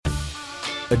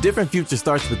A different future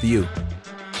starts with you.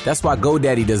 That's why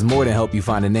GoDaddy does more than help you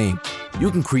find a name.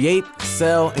 You can create,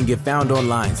 sell, and get found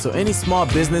online, so any small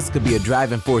business could be a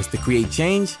driving force to create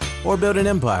change or build an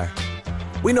empire.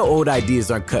 We know old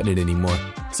ideas aren't cutting it anymore,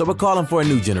 so we're calling for a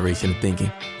new generation of thinking,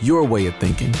 your way of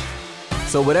thinking.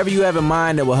 So whatever you have in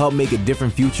mind that will help make a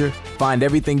different future, find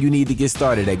everything you need to get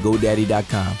started at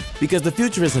GoDaddy.com. Because the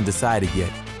future isn't decided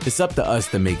yet. It's up to us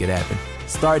to make it happen.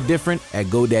 Start different at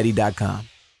GoDaddy.com.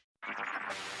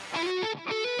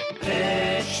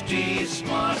 HT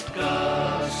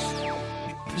Smartcast.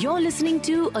 You're listening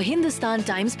to a Hindustan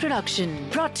Times production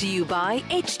brought to you by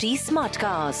HT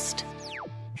Smartcast.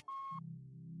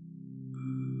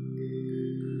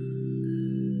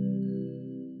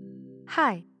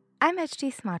 Hi, I'm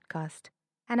HT Smartcast,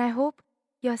 and I hope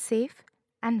you're safe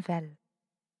and well.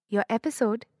 Your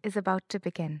episode is about to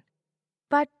begin.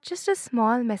 But just a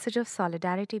small message of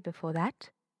solidarity before that.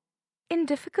 In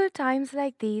difficult times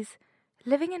like these,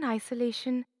 living in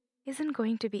isolation isn't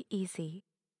going to be easy.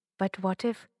 But what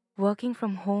if working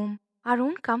from home, our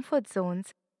own comfort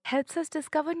zones, helps us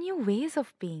discover new ways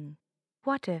of being?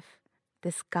 What if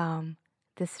this calm,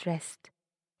 this rest,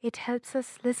 it helps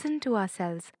us listen to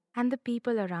ourselves and the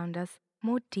people around us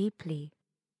more deeply?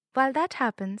 While that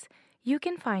happens, you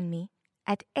can find me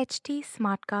at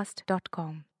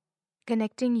htsmartcast.com,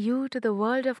 connecting you to the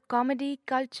world of comedy,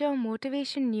 culture,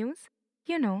 motivation news,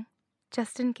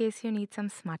 just in case you need some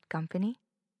smart company.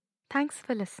 Thanks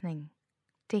for listening.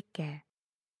 Take care.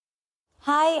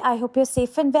 Hi, I hope you're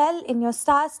safe and well. In your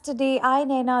stars today, I,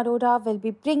 Naina Arora, will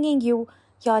be bringing you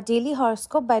your daily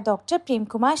horoscope by Dr. Prem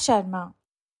Kumar Sharma.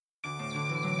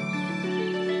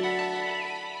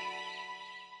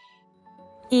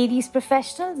 Aries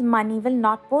professionals, money will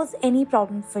not pose any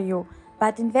problem for you,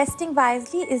 but investing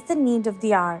wisely is the need of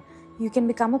the hour. You can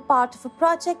become a part of a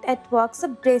project at work, so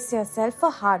brace yourself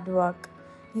for hard work.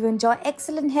 You enjoy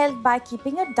excellent health by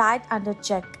keeping your diet under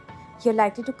check. You're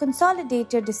likely to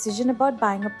consolidate your decision about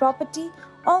buying a property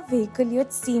or vehicle you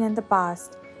had seen in the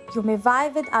past. You may vie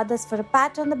with others for a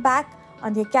pat on the back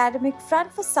on the academic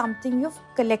front for something you've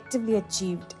collectively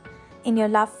achieved. In your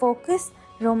love focus,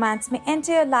 romance may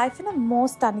enter your life in a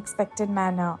most unexpected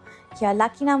manner. Your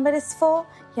lucky number is 4.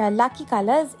 Your lucky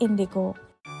color is indigo.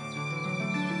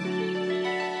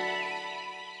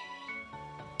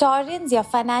 Taurians, your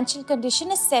financial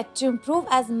condition is set to improve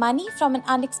as money from an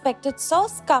unexpected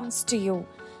source comes to you.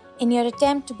 In your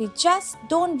attempt to be just,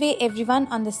 don't weigh everyone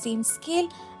on the same scale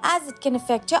as it can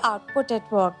affect your output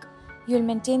at work. You'll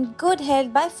maintain good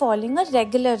health by following a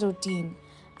regular routine.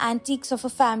 Antiques of a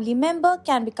family member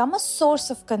can become a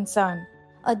source of concern.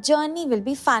 A journey will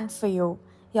be fun for you.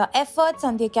 Your efforts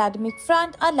on the academic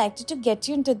front are likely to get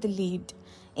you into the lead.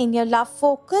 In your love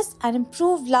focus, an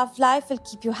improved love life will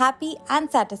keep you happy and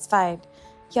satisfied.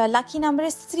 Your lucky number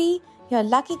is 3. Your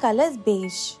lucky color is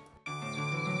beige.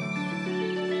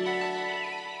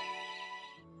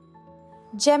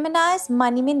 Gemini's,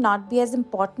 money may not be as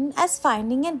important as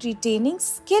finding and retaining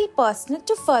skilled personnel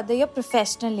to further your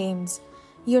professional aims.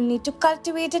 You'll need to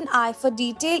cultivate an eye for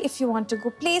detail if you want to go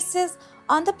places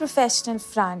on the professional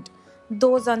front.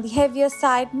 Those on the heavier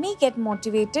side may get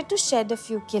motivated to shed a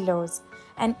few kilos.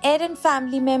 An errant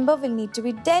family member will need to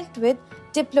be dealt with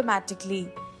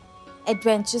diplomatically.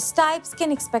 Adventurous types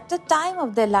can expect a time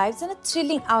of their lives in a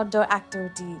thrilling outdoor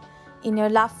activity. In your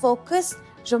love focus,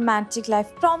 romantic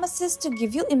life promises to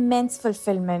give you immense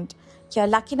fulfillment. Your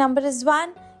lucky number is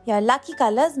 1. Your lucky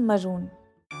color is maroon.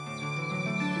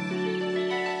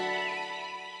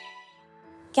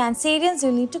 Cancerians,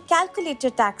 will need to calculate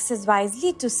your taxes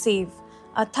wisely to save.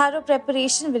 A thorough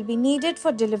preparation will be needed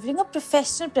for delivering a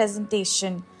professional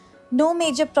presentation. No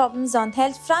major problems on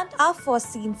health front are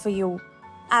foreseen for you.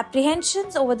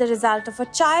 Apprehensions over the result of a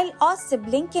child or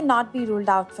sibling cannot be ruled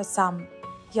out for some.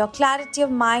 Your clarity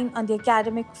of mind on the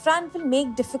academic front will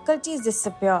make difficulties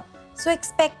disappear, so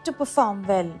expect to perform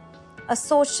well. A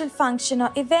social function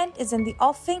or event is in the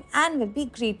offing and will be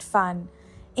great fun.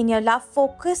 In your love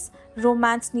focus,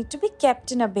 romance needs to be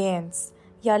kept in abeyance.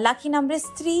 Your lucky number is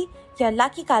 3. Your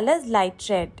lucky color is light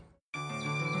red.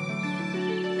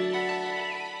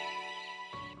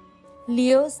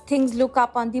 Leos, things look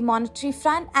up on the monetary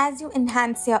front as you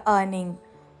enhance your earning.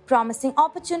 Promising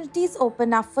opportunities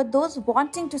open up for those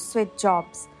wanting to switch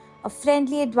jobs. A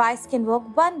friendly advice can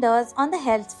work wonders on the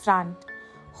health front.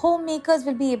 Homemakers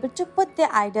will be able to put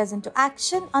their ideas into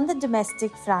action on the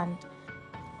domestic front.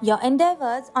 Your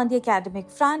endeavors on the academic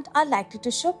front are likely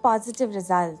to show positive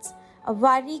results. A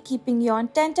worry keeping you on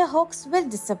tenterhooks will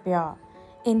disappear.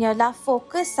 In your love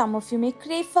focus, some of you may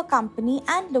crave for company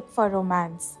and look for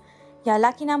romance. Your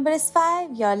lucky number is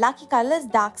 5. Your lucky color is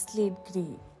dark slate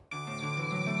grey.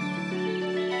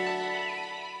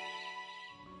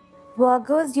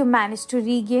 Virgos, you manage to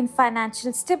regain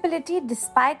financial stability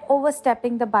despite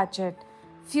overstepping the budget.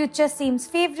 Future seems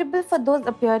favorable for those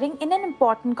appearing in an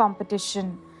important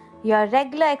competition. Your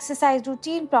regular exercise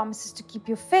routine promises to keep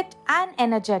you fit and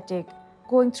energetic.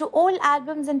 Going through old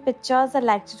albums and pictures are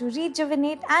likely to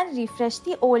rejuvenate and refresh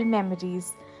the old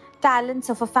memories. Talents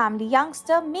of a family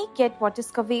youngster may get what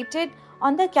is coveted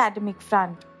on the academic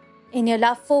front. In your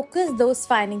love focus, those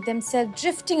finding themselves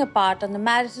drifting apart on the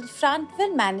marital front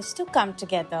will manage to come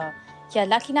together. Your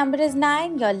lucky number is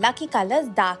 9, your lucky color is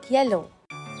dark yellow.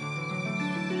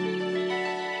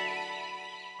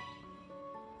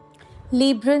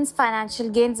 Librans, financial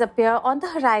gains appear on the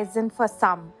horizon for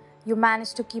some. You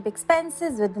manage to keep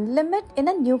expenses within limit in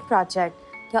a new project.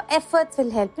 Your efforts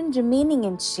will help in remaining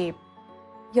in shape.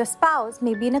 Your spouse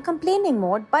may be in a complaining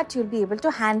mode, but you'll be able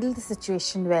to handle the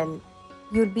situation well.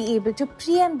 You'll be able to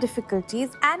preempt difficulties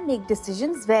and make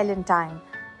decisions well in time.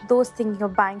 Those thinking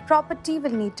of buying property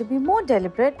will need to be more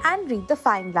deliberate and read the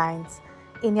fine lines.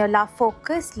 In your love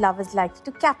focus, love is likely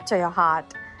to capture your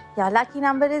heart. Your lucky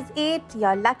number is 8,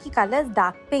 your lucky color is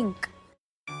dark pink.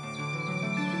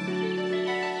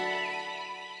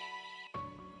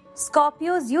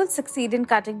 Scorpios, you'll succeed in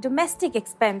cutting domestic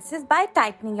expenses by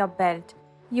tightening your belt.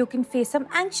 You can face some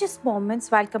anxious moments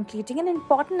while completing an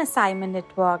important assignment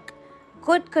at work.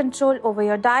 Good control over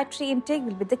your dietary intake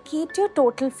will be the key to your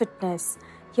total fitness.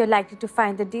 You're likely to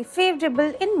find the day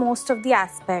favorable in most of the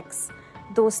aspects.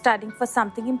 Those studying for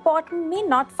something important may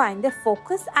not find their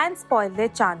focus and spoil their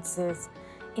chances.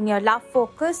 In your love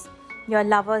focus, your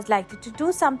lover is likely to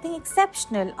do something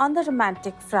exceptional on the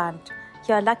romantic front.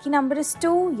 Your lucky number is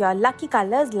 2, your lucky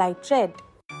color is light red.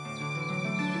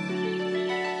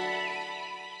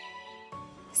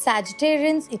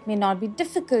 Sagittarians, it may not be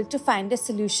difficult to find a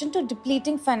solution to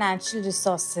depleting financial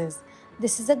resources.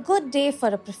 This is a good day for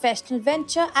a professional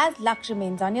venture as luck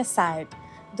remains on your side.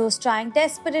 Those trying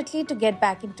desperately to get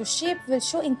back into shape will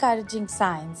show encouraging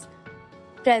signs.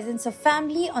 Presence of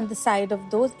family on the side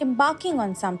of those embarking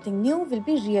on something new will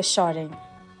be reassuring.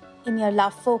 In your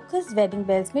love focus, wedding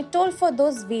bells may toll for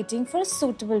those waiting for a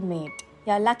suitable mate.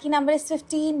 Your lucky number is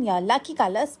 15, your lucky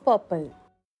color is purple.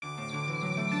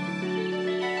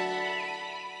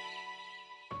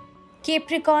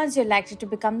 Capricorns, you're likely to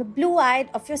become the blue-eyed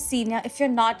of your senior if you're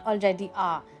not already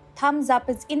are. Thumbs up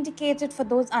is indicated for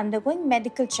those undergoing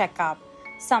medical checkup.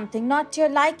 Something not to your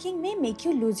liking may make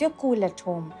you lose your cool at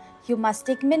home. You must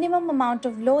take minimum amount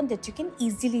of loan that you can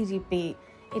easily repay.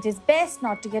 It is best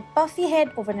not to get puffy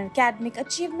head over an academic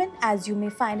achievement as you may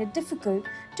find it difficult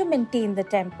to maintain the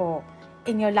tempo.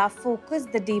 In your love focus,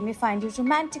 the day may find you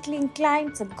romantically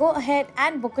inclined, so go ahead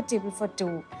and book a table for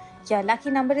 2. Your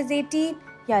lucky number is 18.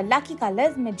 Your lucky color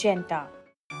is magenta.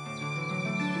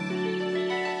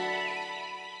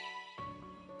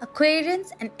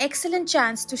 Aquarians, an excellent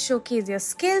chance to showcase your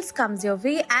skills comes your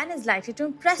way and is likely to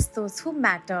impress those who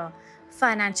matter.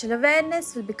 Financial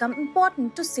awareness will become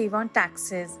important to save on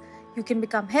taxes. You can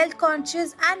become health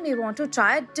conscious and may want to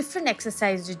try a different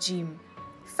exercise regime.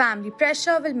 Family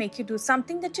pressure will make you do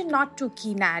something that you're not too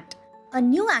keen at. A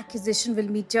new acquisition will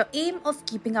meet your aim of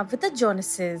keeping up with the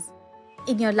Jonases.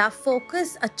 In your love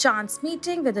focus, a chance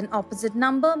meeting with an opposite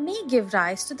number may give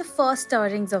rise to the first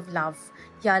stirrings of love.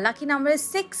 Your lucky number is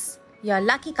 6. Your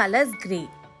lucky color is grey.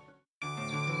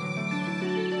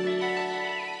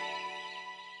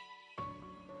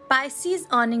 Pisces,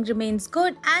 earning remains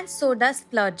good and so does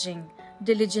splurging.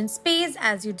 Diligence pays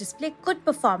as you display good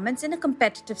performance in a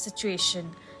competitive situation.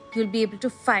 You'll be able to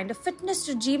find a fitness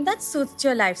regime that suits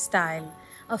your lifestyle.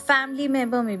 A family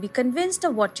member may be convinced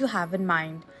of what you have in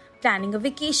mind. Planning a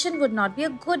vacation would not be a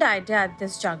good idea at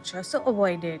this juncture, so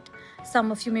avoid it.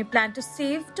 Some of you may plan to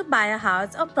save to buy a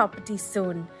house or property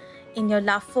soon. In your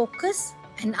love focus,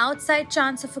 an outside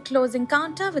chance of a close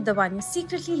encounter with the one you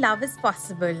secretly love is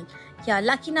possible. Your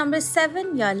lucky number is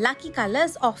 7, your lucky color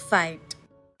is off-white.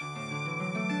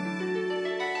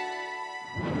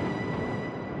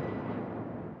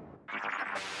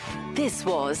 This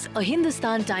was a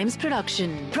Hindustan Times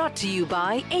production brought to you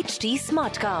by HT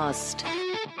Smartcast.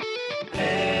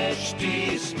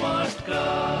 HT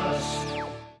Smartcast.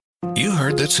 You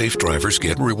heard that safe drivers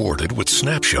get rewarded with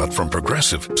Snapshot from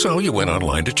Progressive, so you went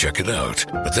online to check it out.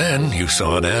 But then you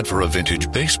saw an ad for a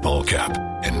vintage baseball cap,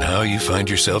 and now you find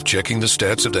yourself checking the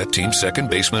stats of that team's second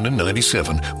baseman in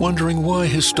 '97, wondering why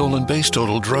his stolen base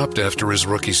total dropped after his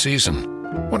rookie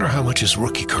season. Wonder how much his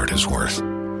rookie card is worth.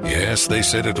 Yes, they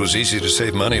said it was easy to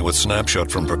save money with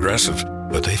Snapshot from Progressive,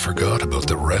 but they forgot about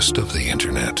the rest of the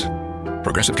internet.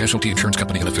 Progressive Casualty Insurance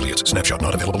Company and Affiliates. Snapshot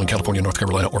not available in California, North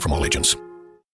Carolina, or from all agents.